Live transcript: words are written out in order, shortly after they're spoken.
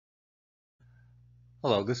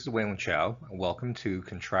Hello, this is Wayland Chow, and welcome to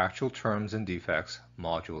Contractual Terms and Defects,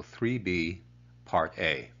 Module 3B, Part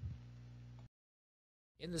A.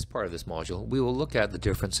 In this part of this module, we will look at the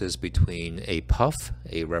differences between a puff,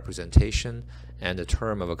 a representation, and a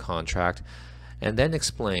term of a contract, and then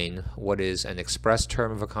explain what is an express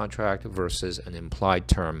term of a contract versus an implied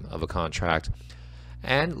term of a contract,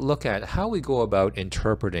 and look at how we go about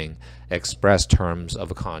interpreting express terms of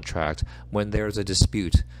a contract when there's a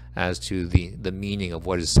dispute as to the meaning of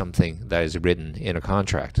what is something that is written in a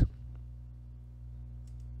contract.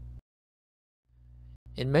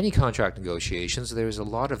 In many contract negotiations, there is a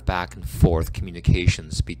lot of back and forth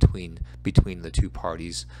communications between the two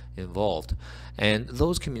parties involved, and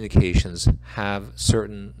those communications have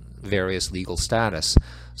certain various legal status.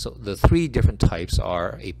 So the three different types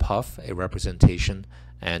are a puff, a representation,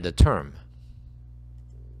 and a term.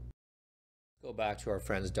 Go back to our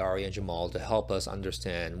friends Daria and Jamal to help us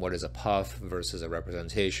understand what is a puff versus a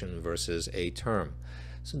representation versus a term.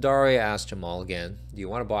 So Daria asked Jamal again, do you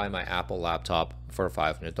want to buy my Apple laptop for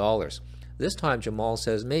 $500? This time Jamal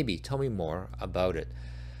says, maybe, tell me more about it.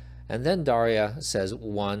 And then Daria says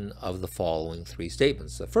one of the following three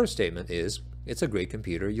statements. The first statement is, it's a great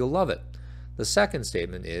computer, you'll love it. The second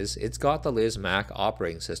statement is, it's got the latest Mac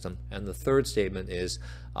operating system. And the third statement is,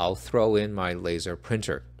 I'll throw in my laser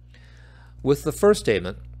printer. With the first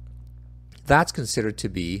statement, that's considered to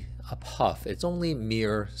be a puff. It's only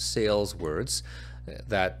mere sales words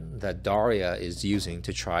that Daria is using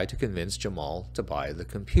to try to convince Jamal to buy the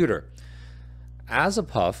computer. As a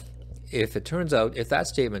puff, if that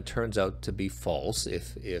statement turns out to be false,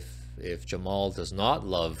 if Jamal does not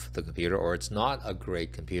love the computer or it's not a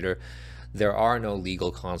great computer, there are no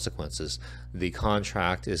legal consequences. The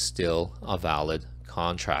contract is still a valid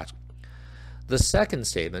contract. The second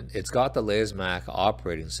statement, it's got the latest Mac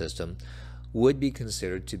operating system, would be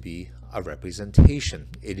considered to be a representation.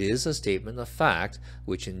 It is a statement of fact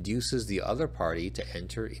which induces the other party to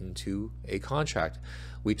enter into a contract.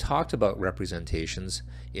 We talked about representations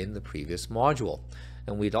in the previous module,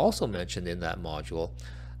 and we'd also mentioned in that module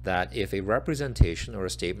that if a representation or a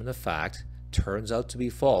statement of fact turns out to be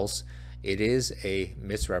false, it is a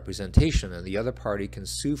misrepresentation, and the other party can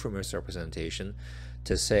sue for misrepresentation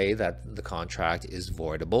to say that the contract is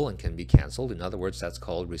voidable and can be canceled. In other words, that's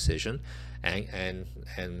called rescission, and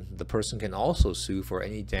the person can also sue for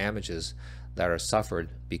any damages that are suffered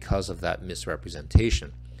because of that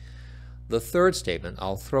misrepresentation. The third statement,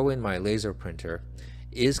 I'll throw in my laser printer,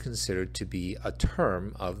 is considered to be a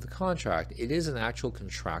term of the contract. It is an actual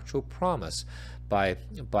contractual promise. By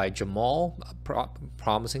Jamal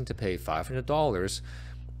promising to pay $500,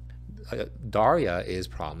 Daria is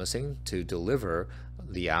promising to deliver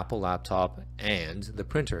the Apple laptop and the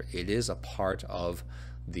printer. It is a part of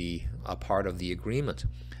the agreement.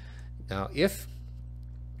 Now, if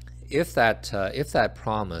that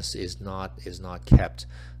promise is not kept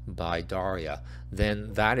by Daria,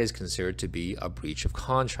 then that is considered to be a breach of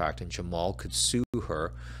contract, and Jamal could sue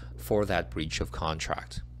her for that breach of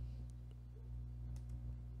contract.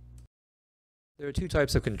 There are two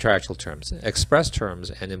types of contractual terms, express terms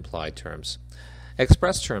and implied terms.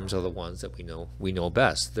 Express terms are the ones that we know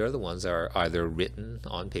best. They're the ones that are either written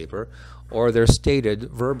on paper or they're stated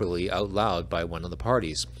verbally out loud by one of the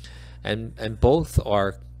parties. And both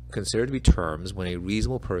are considered to be terms when a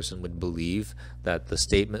reasonable person would believe that the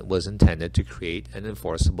statement was intended to create an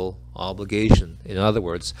enforceable obligation. In other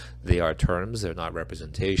words, they are terms, they're not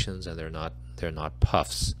representations, and they're not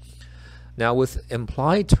puffs. Now, with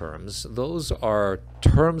implied terms, those are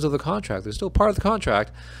terms of the contract. They're still part of the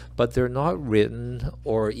contract, but they're not written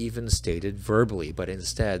or even stated verbally, but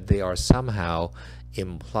instead they are somehow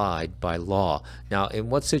implied by law. Now, in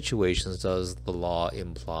what situations does the law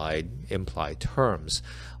imply terms?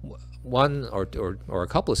 One or a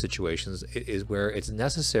couple of situations is where it's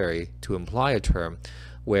necessary to imply a term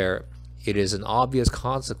where it is an obvious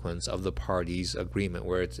consequence of the parties' agreement,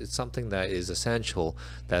 where it's something that is essential,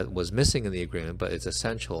 that was missing in the agreement, but it's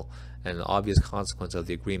essential and an obvious consequence of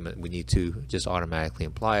the agreement. We need to just automatically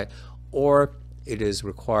imply it, or it is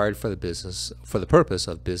required for the purpose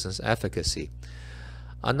of business efficacy.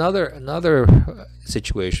 Another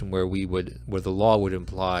situation where the law would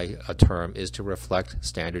imply a term is to reflect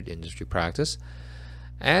standard industry practice,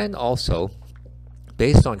 and also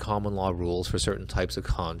based on common law rules for certain types of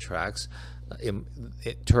contracts,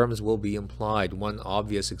 terms will be implied. One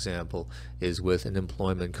obvious example is with an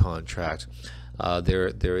employment contract.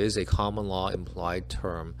 There is a common law implied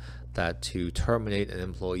term that to terminate an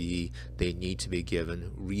employee, they need to be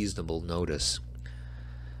given reasonable notice.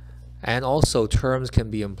 And also terms can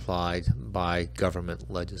be implied by government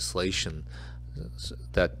legislation.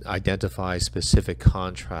 that identifies specific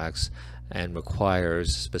contracts and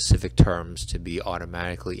requires specific terms to be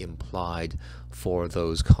automatically implied for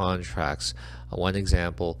those contracts. One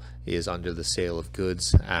example is under the Sale of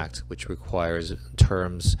Goods Act, which requires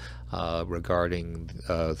terms regarding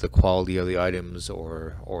the quality of the items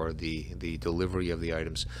or the delivery of the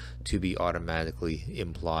items to be automatically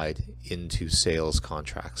implied into sales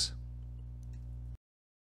contracts.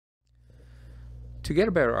 To get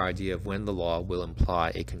a better idea of when the law will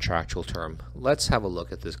imply a contractual term, let's have a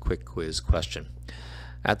look at this quick quiz question.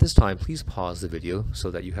 At this time, please pause the video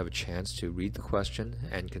so that you have a chance to read the question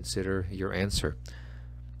and consider your answer.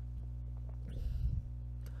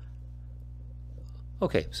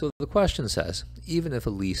 Okay, so the question says, even if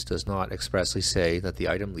a lease does not expressly say that the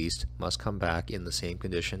item leased must come back in the same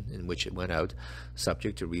condition in which it went out,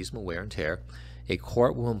 subject to reasonable wear and tear, a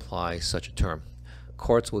court will imply such a term.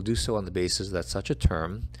 Courts will do so on the basis that such a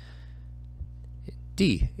term,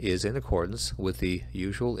 D, is in accordance with the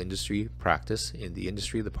usual industry practice in the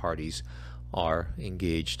industry the parties are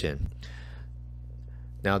engaged in.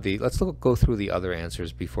 Now let's go through the other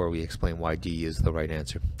answers before we explain why D is the right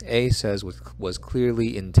answer. A says was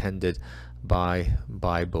clearly intended by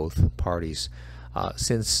both parties.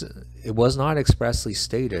 Since it was not expressly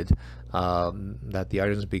stated that the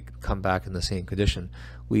items come back in the same condition,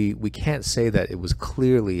 we can't say that it was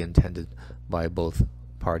clearly intended by both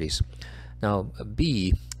parties. Now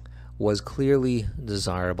B was clearly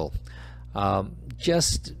desirable.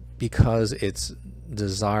 Just because it's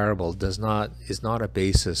desirable is not a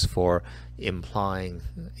basis for implying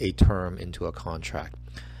a term into a contract.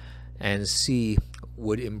 And C,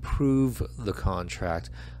 would improve the contract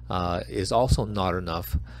is also not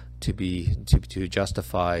enough to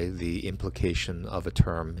justify the implication of a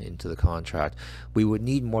term into the contract. We would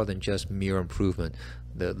need more than just mere improvement.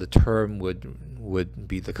 The term would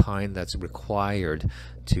be the kind that's required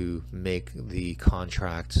to make the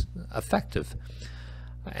contract effective.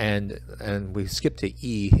 And we skip to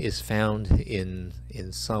E, is found in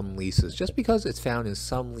some leases. Just because it's found in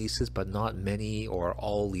some leases but not many or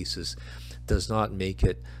all leases does not make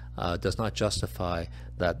it does not justify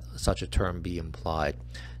that such a term be implied.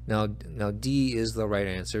 Now D is the right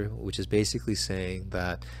answer, which is basically saying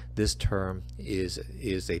that this term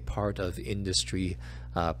is a part of industry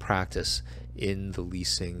practice in the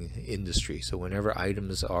leasing industry. So whenever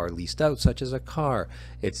items are leased out, such as a car,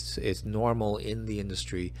 it's normal in the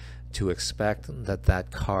industry to expect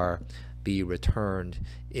that car be returned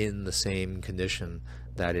in the same condition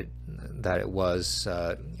that it was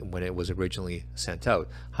when it was originally sent out,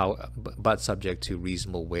 but subject to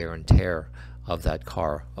reasonable wear and tear of that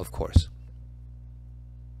car, of course.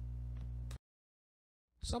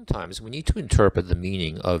 Sometimes we need to interpret the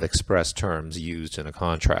meaning of express terms used in a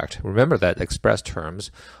contract. Remember that express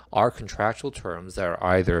terms are contractual terms that are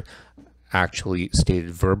either actually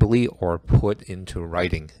stated verbally or put into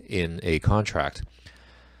writing in a contract.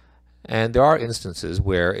 And there are instances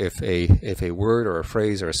where if a word or a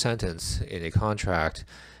phrase or a sentence in a contract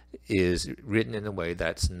is written in a way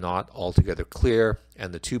that's not altogether clear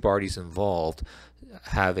and the two parties involved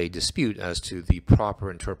have a dispute as to the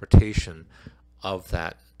proper interpretation of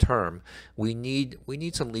that term, we need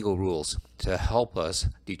some legal rules to help us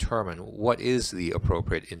determine what is the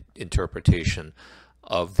appropriate interpretation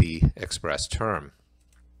of the express term.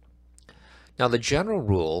 Now, the general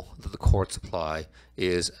rule that the courts apply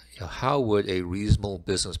is, how would a reasonable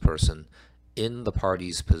business person in the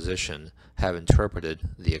party's position have interpreted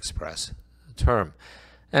the express term?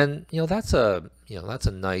 And that's a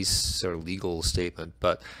nice sort of legal statement,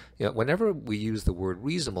 but whenever we use the word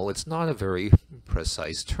reasonable, it's not a very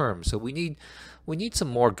precise term. So we need some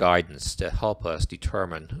more guidance to help us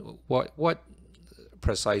determine what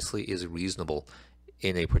precisely is reasonable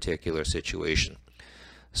in a particular situation.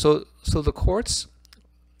 So the courts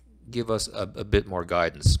give us a bit more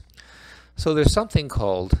guidance. So there's something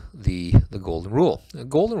called the golden rule. The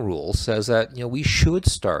golden rule says that we should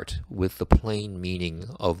start with the plain meaning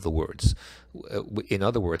of the words. In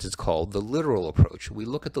other words, it's called the literal approach. We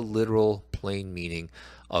look at the literal plain meaning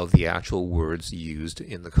of the actual words used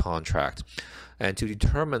in the contract. And to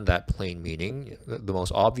determine that plain meaning, the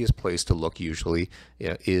most obvious place to look usually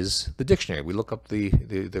is the dictionary. We look up the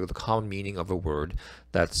common meaning of a word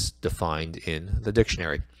that's defined in the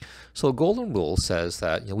dictionary. So the golden rule says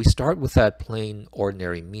that we start with that plain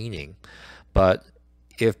ordinary meaning, but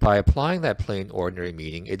if by applying that plain ordinary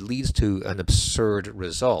meaning it leads to an absurd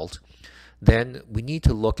result, then we need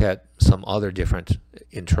to look at some other different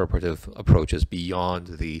interpretive approaches beyond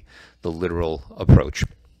the literal approach.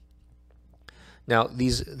 Now,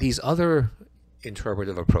 these other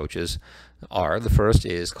interpretive approaches are. The first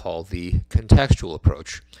is called the contextual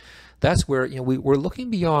approach. That's where we're looking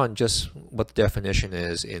beyond just what the definition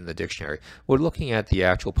is in the dictionary. We're looking at the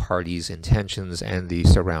actual parties' intentions and the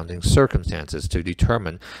surrounding circumstances to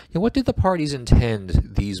determine what did the parties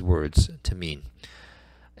intend these words to mean.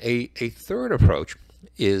 A third approach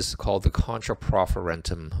is called the contra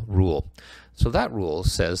proferentum rule. So that rule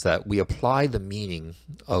says that we apply the meaning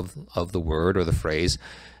of the word or the phrase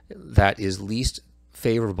that is least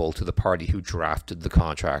favorable to the party who drafted the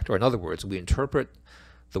contract. Or in other words, we interpret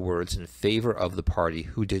the words in favor of the party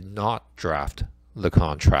who did not draft the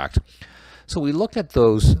contract. So we looked at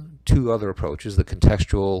those two other approaches, the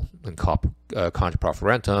contextual and contra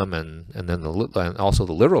proferentum, and then and also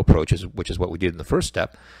the literal approaches, which is what we did in the first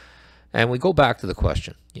step. And we go back to the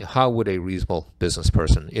question, how would a reasonable business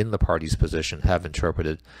person in the party's position have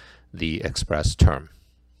interpreted the express term?